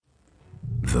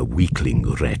The weakling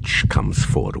wretch comes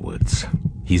forwards,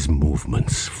 his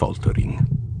movements faltering.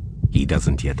 He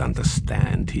doesn't yet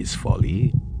understand his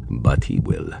folly, but he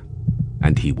will.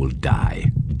 And he will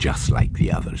die just like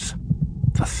the others.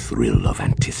 The thrill of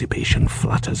anticipation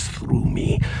flutters through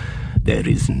me. There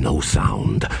is no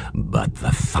sound but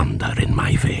the thunder in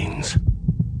my veins.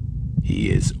 He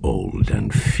is old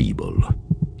and feeble.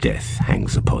 Death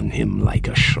hangs upon him like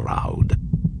a shroud.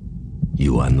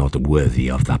 You are not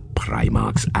worthy of the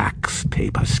Primarch's axe,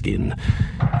 Paperskin.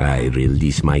 I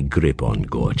release my grip on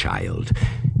Gorechild.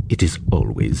 It is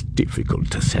always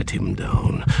difficult to set him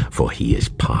down, for he is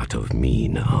part of me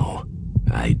now.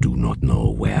 I do not know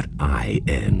where I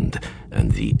end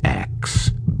and the axe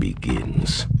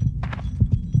begins.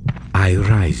 I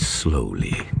rise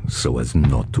slowly, so as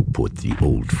not to put the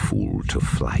old fool to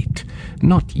flight.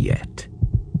 Not yet.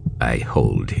 I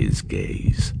hold his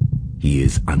gaze. He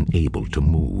is unable to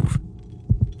move.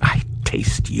 I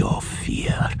taste your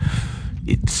fear.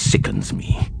 It sickens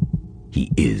me.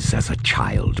 He is as a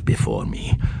child before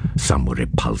me, some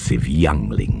repulsive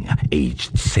youngling,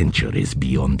 aged centuries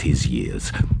beyond his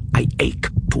years. I ache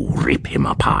to rip him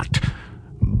apart,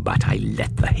 but I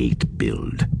let the hate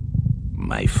build.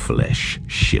 My flesh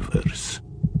shivers.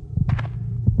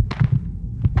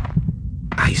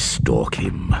 I stalk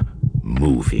him,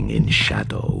 moving in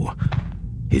shadow.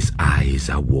 His eyes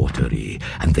are watery,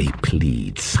 and they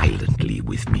plead silently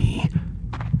with me.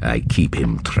 I keep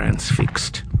him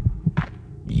transfixed.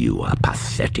 You are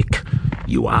pathetic.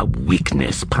 You are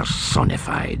weakness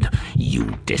personified. You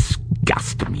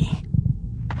disgust me.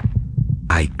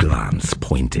 I glance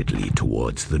pointedly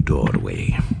towards the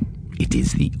doorway. It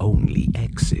is the only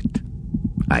exit.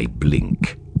 I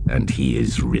blink, and he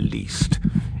is released.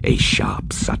 A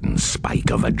sharp, sudden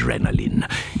spike of adrenaline.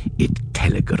 It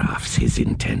telegraphs his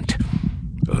intent.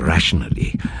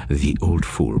 Rationally, the old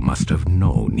fool must have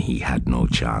known he had no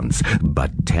chance,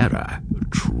 but terror,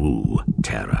 true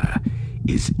terror,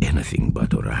 is anything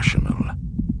but rational.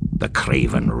 The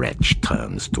craven wretch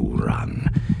turns to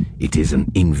run. It is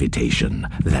an invitation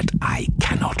that I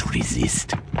cannot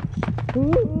resist.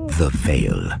 The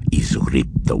veil is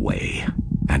ripped away,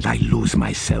 and I lose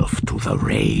myself to the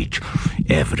rage.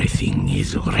 Everything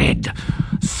is red.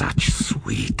 Such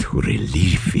sweet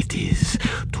relief it is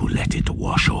to let it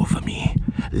wash over me,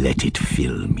 let it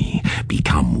fill me,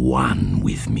 become one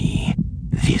with me.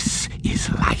 This is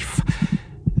life.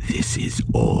 This is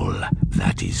all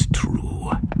that is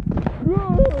true.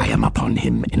 I am upon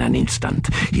him in an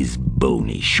instant. His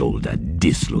bony shoulder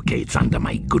dislocates under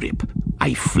my grip.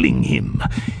 I fling him.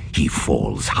 He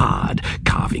falls hard,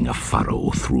 carving a furrow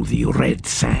through the red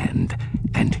sand,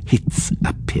 and hits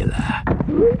a pillar.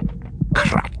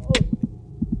 Crack!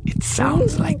 It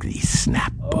sounds like the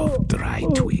snap of dry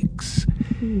twigs.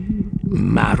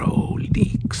 Marrow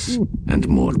leaks, and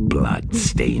more blood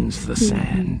stains the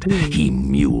sand. He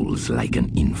mewls like an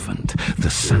infant. The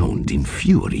sound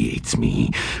infuriates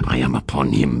me. I am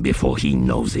upon him before he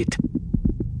knows it.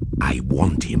 I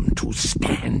want him to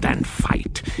stand and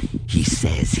fight. He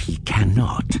says he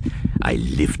cannot. I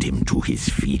lift him to his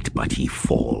feet, but he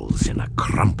falls in a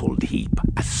crumpled heap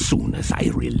as soon as I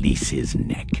release his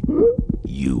neck.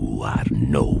 You are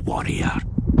no warrior.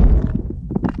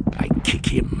 I kick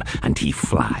him, and he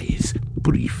flies,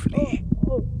 briefly.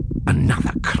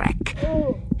 Another crack.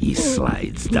 He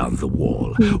slides down the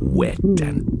wall, wet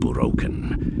and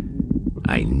broken.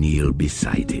 I kneel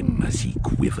beside him as he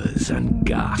quivers and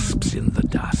gasps in the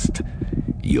dust.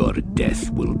 Your death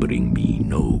will bring me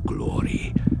no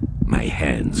glory. My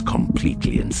hands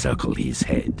completely encircle his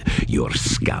head. Your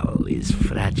skull is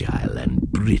fragile and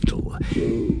brittle.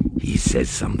 He says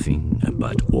something,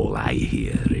 but all I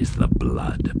hear is the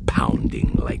blood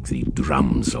pounding like the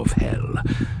drums of hell.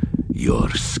 Your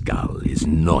skull is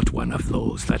not one of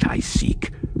those that I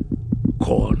seek.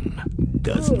 Khorne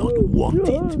does not want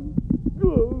it.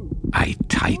 I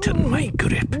tighten my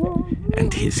grip,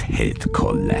 and his head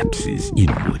collapses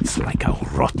inwards like a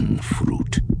rotten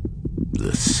fruit.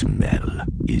 The smell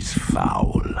is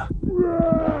foul.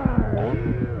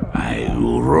 I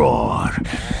roar.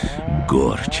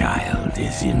 Gorechild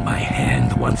is in my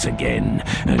hand once again,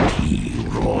 and he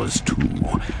roars too.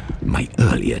 My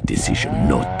earlier decision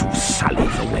not to sully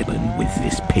the weapon with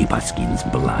this Paperskin's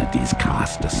blood is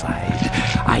cast aside.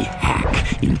 I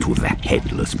hack into the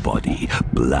headless body.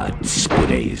 Blood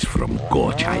sprays from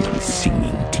Gorechild's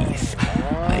singing teeth.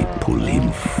 I pull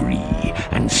him free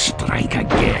and strike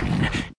again.